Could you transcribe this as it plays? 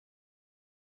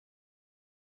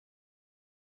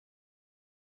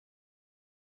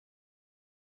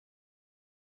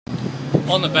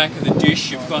on the back of the dish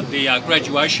you've got the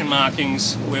graduation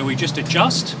markings where we just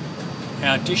adjust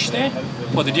our dish there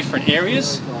for the different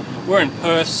areas. We're in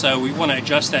Perth, so we want to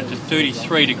adjust that to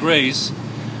 33 degrees,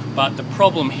 but the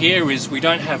problem here is we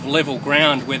don't have level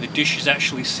ground where the dish is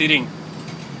actually sitting.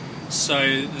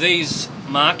 So these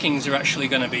markings are actually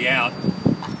going to be out.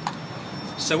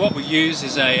 So what we use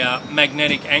is a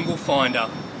magnetic angle finder,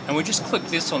 and we just click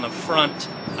this on the front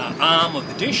arm of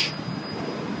the dish.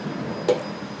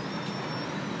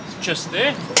 It's just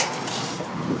there.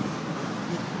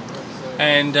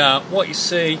 And what you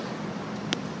see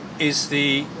is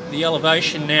the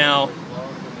elevation now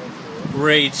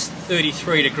reads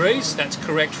 33 degrees. That's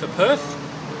correct for Perth.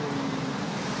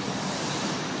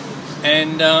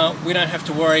 And we don't have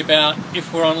to worry about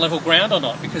if we're on level ground or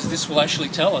not, because this will actually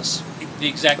tell us the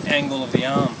exact angle of the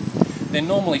arm. They're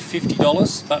normally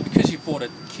 $50, but because you bought a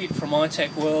kit from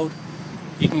iTechworld,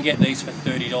 you can get these for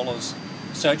 $30.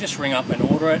 So just ring up and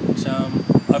order it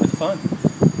over the phone.